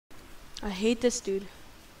I hate this dude.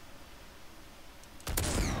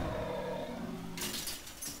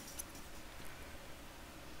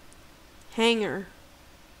 Hanger.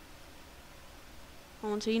 I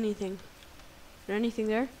don't see anything. Is there anything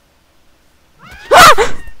there?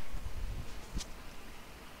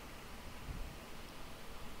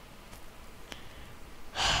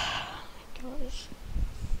 Gosh.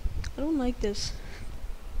 I don't like this.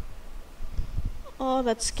 Oh,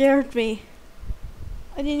 that scared me.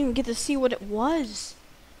 I didn't even get to see what it was.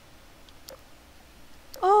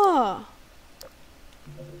 Oh.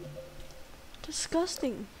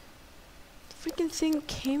 Disgusting. The freaking thing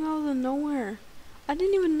came out of nowhere. I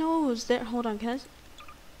didn't even know it was there. Hold on, can I?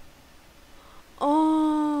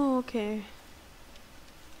 Oh, okay.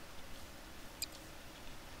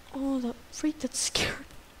 Oh, that freak, that scared.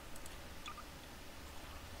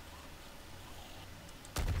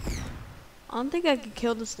 I don't think I can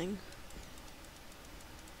kill this thing.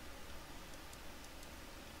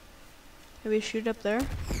 Maybe shoot up there?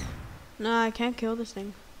 Nah, I can't kill this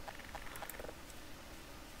thing.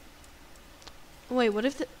 Wait, what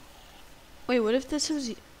if this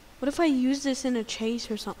was... What if I use this in a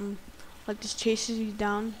chase or something? Like this chases you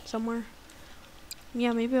down somewhere?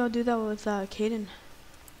 Yeah, maybe I'll do that with Caden.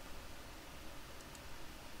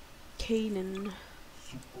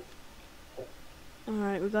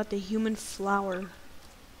 Alright, we got the human flower.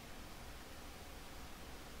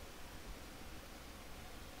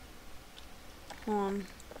 Hold on.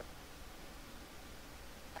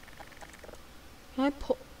 Can I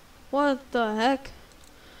pull? What the heck?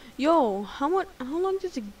 Yo, how long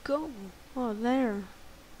does it go? Oh, there.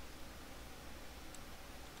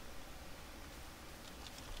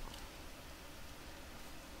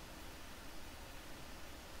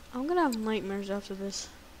 I'm gonna have nightmares after this.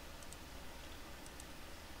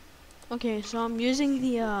 Okay, so I'm using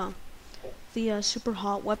the super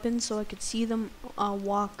hot weapon so I could see them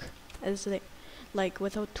walk as they, like,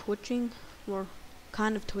 without twitching, or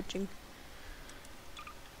kind of twitching.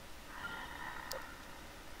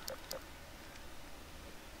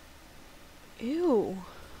 Ew.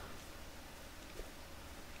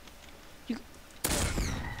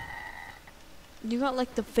 You got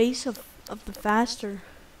like the face of the faster.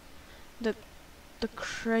 The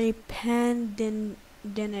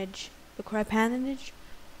crypandenage. The crypandenage?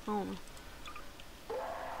 I don't know.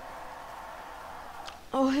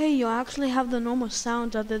 Oh hey, you actually have the normal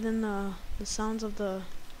sounds other than the sounds of the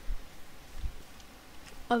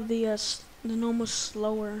normal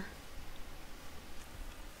slower.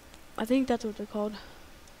 I think that's what they're called.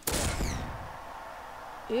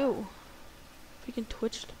 Ew. Freaking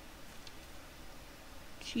twitched.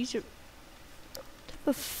 Jeez, what type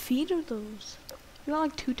of feet are those? You got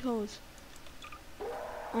like 2 toes.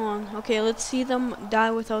 On. Okay, let's see them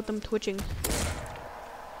die without them twitching.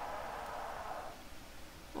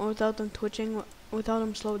 Or without them twitching, without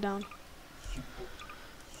them slowed down.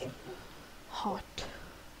 Hot.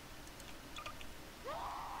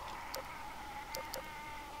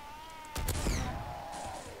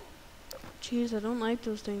 Jeez, I don't like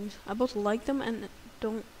those things. I both like them and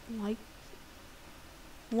don't like.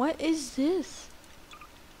 What is this?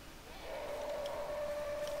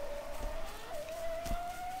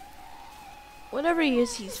 Whatever he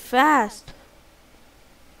is, he's fast.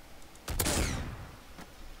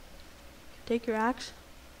 Take your axe.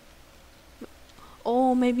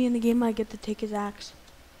 Oh, maybe in the game I get to take his axe.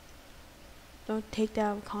 Don't take that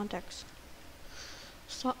out of context.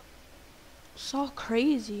 So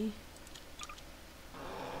crazy.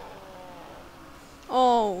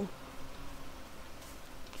 Oh.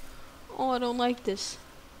 Oh, I don't like this.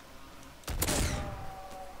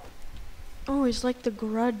 Oh, he's like the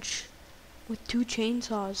Grudge with 2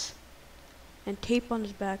 chainsaws and tape on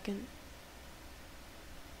his back and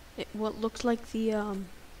what looks like the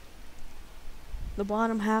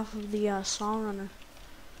bottom half of the Saw Runner.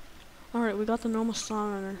 Alright, we got the normal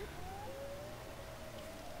Saw Runner.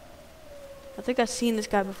 I think I've seen this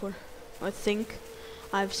guy before. I think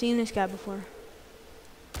I've seen this guy before.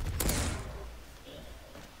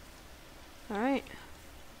 Alright.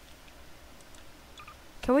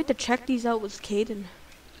 Can't wait to check these out with Caden.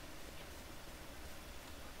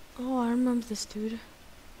 Oh, I remember this dude.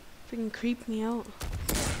 Freaking creeped me out.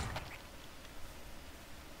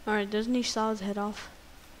 Alright, doesn't he saw his head off?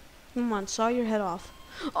 Come on, saw your head off.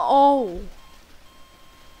 Oh!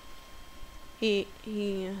 He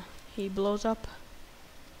blows up.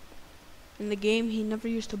 In the game, he never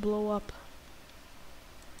used to blow up.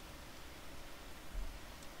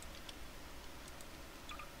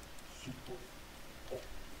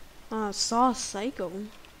 Saw Psycho.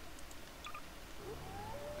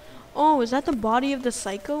 Oh, is that the body of the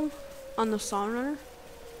Psycho? On the Sawn Runner?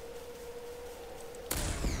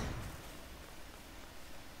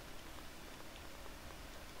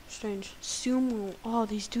 Strange. Sumo. Oh,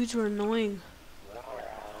 these dudes are annoying.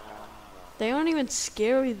 They aren't even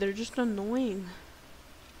scary, they're just annoying.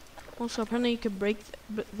 Also, apparently you could break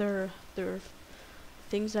their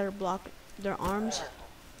things that are blocked, their arms.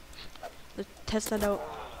 Let's test that out.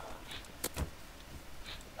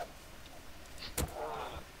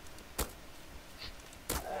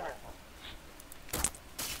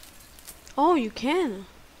 Oh, you can.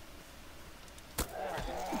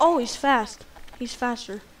 Oh, he's fast. He's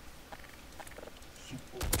faster.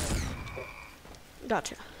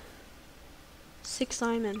 Gotcha. 6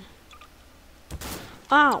 Simon.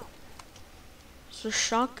 Ow. It's a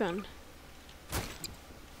shotgun.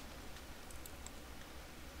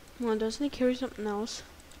 Well, doesn't he carry something else?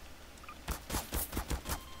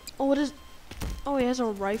 Oh, what is... Oh, he has a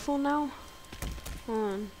rifle now? Hold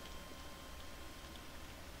on.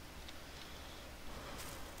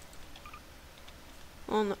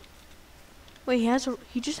 Oh, no. Wait,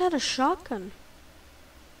 he just had a shotgun.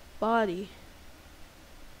 Body.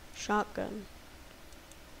 Shotgun.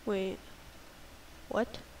 Wait.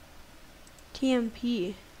 What?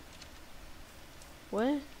 TMP.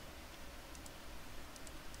 What?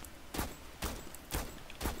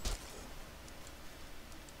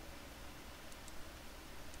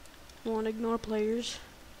 Won't ignore players.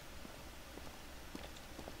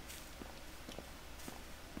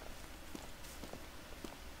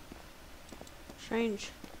 Strange.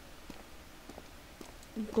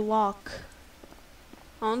 Glock.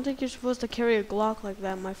 I don't think you're supposed to carry a Glock like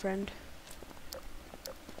that, my friend.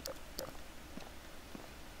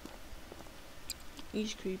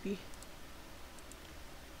 He's creepy.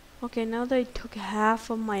 Okay, now they took half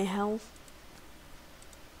of my health.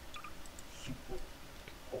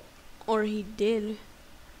 Or he did.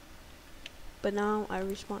 But now I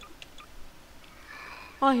respawn.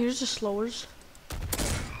 Oh, here's the slowers.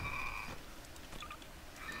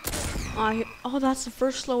 Oh, that's the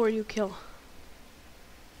first slower you kill.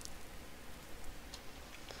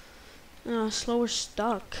 Slower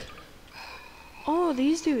stuck. Oh,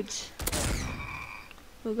 these dudes.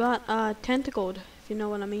 We got tentacled, if you know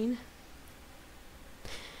what I mean.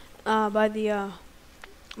 By the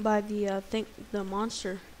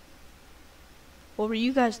monster. What were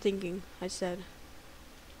you guys thinking? I said.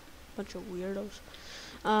 Bunch of weirdos.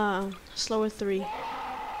 Slower 3.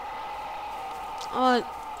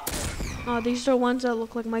 These are ones that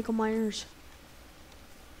look like Michael Myers.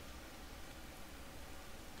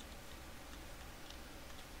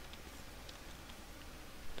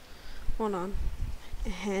 Hold on.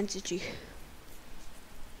 Hands itchy.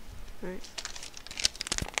 Alright.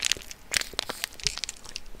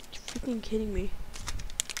 You're freaking kidding me.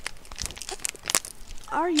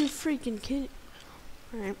 Are you freaking kidding?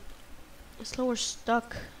 Alright. Slower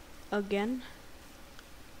stuck again.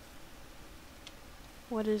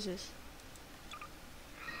 What is this?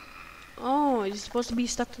 Oh, he's supposed to be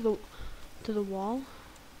stuck to the wall?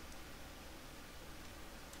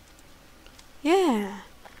 Yeah.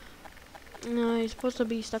 No, he's supposed to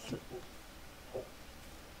be stuck to...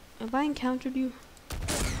 Have I encountered you?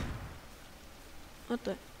 What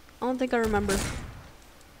the... I don't think I remember.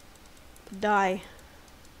 Die.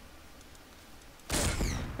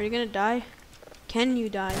 Are you gonna die? Can you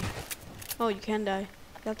die? Oh, you can die.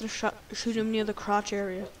 You have to shoot him near the crotch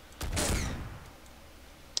area.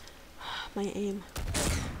 My aim.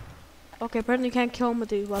 Okay, apparently you can't kill him with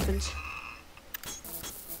these weapons.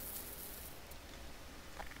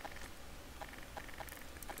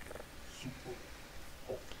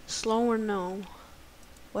 Slower, no.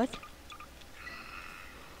 What?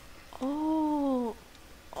 Oh.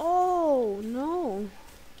 Oh, no.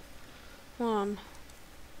 Hold on.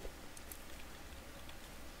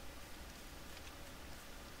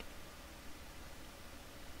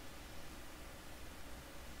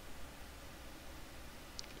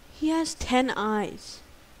 He has 10 eyes,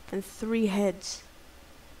 and 3 heads,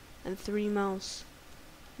 and 3 mouths,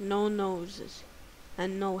 no noses,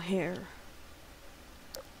 and no hair.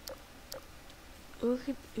 You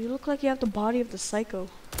look like you have the body of the psycho.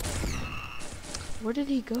 Where did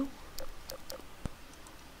he go?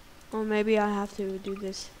 Or maybe I have to do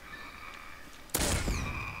this.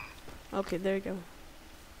 Okay, there you go.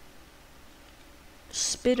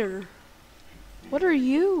 Spitter. What are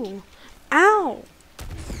you? Ow!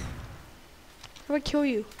 How do I kill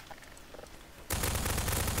you?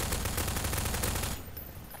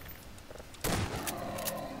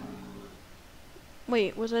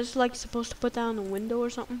 Wait, was I just like supposed to put that on a window or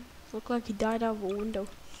something? Looked like he died out of a window.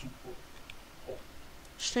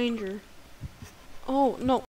 Stranger. Oh, no.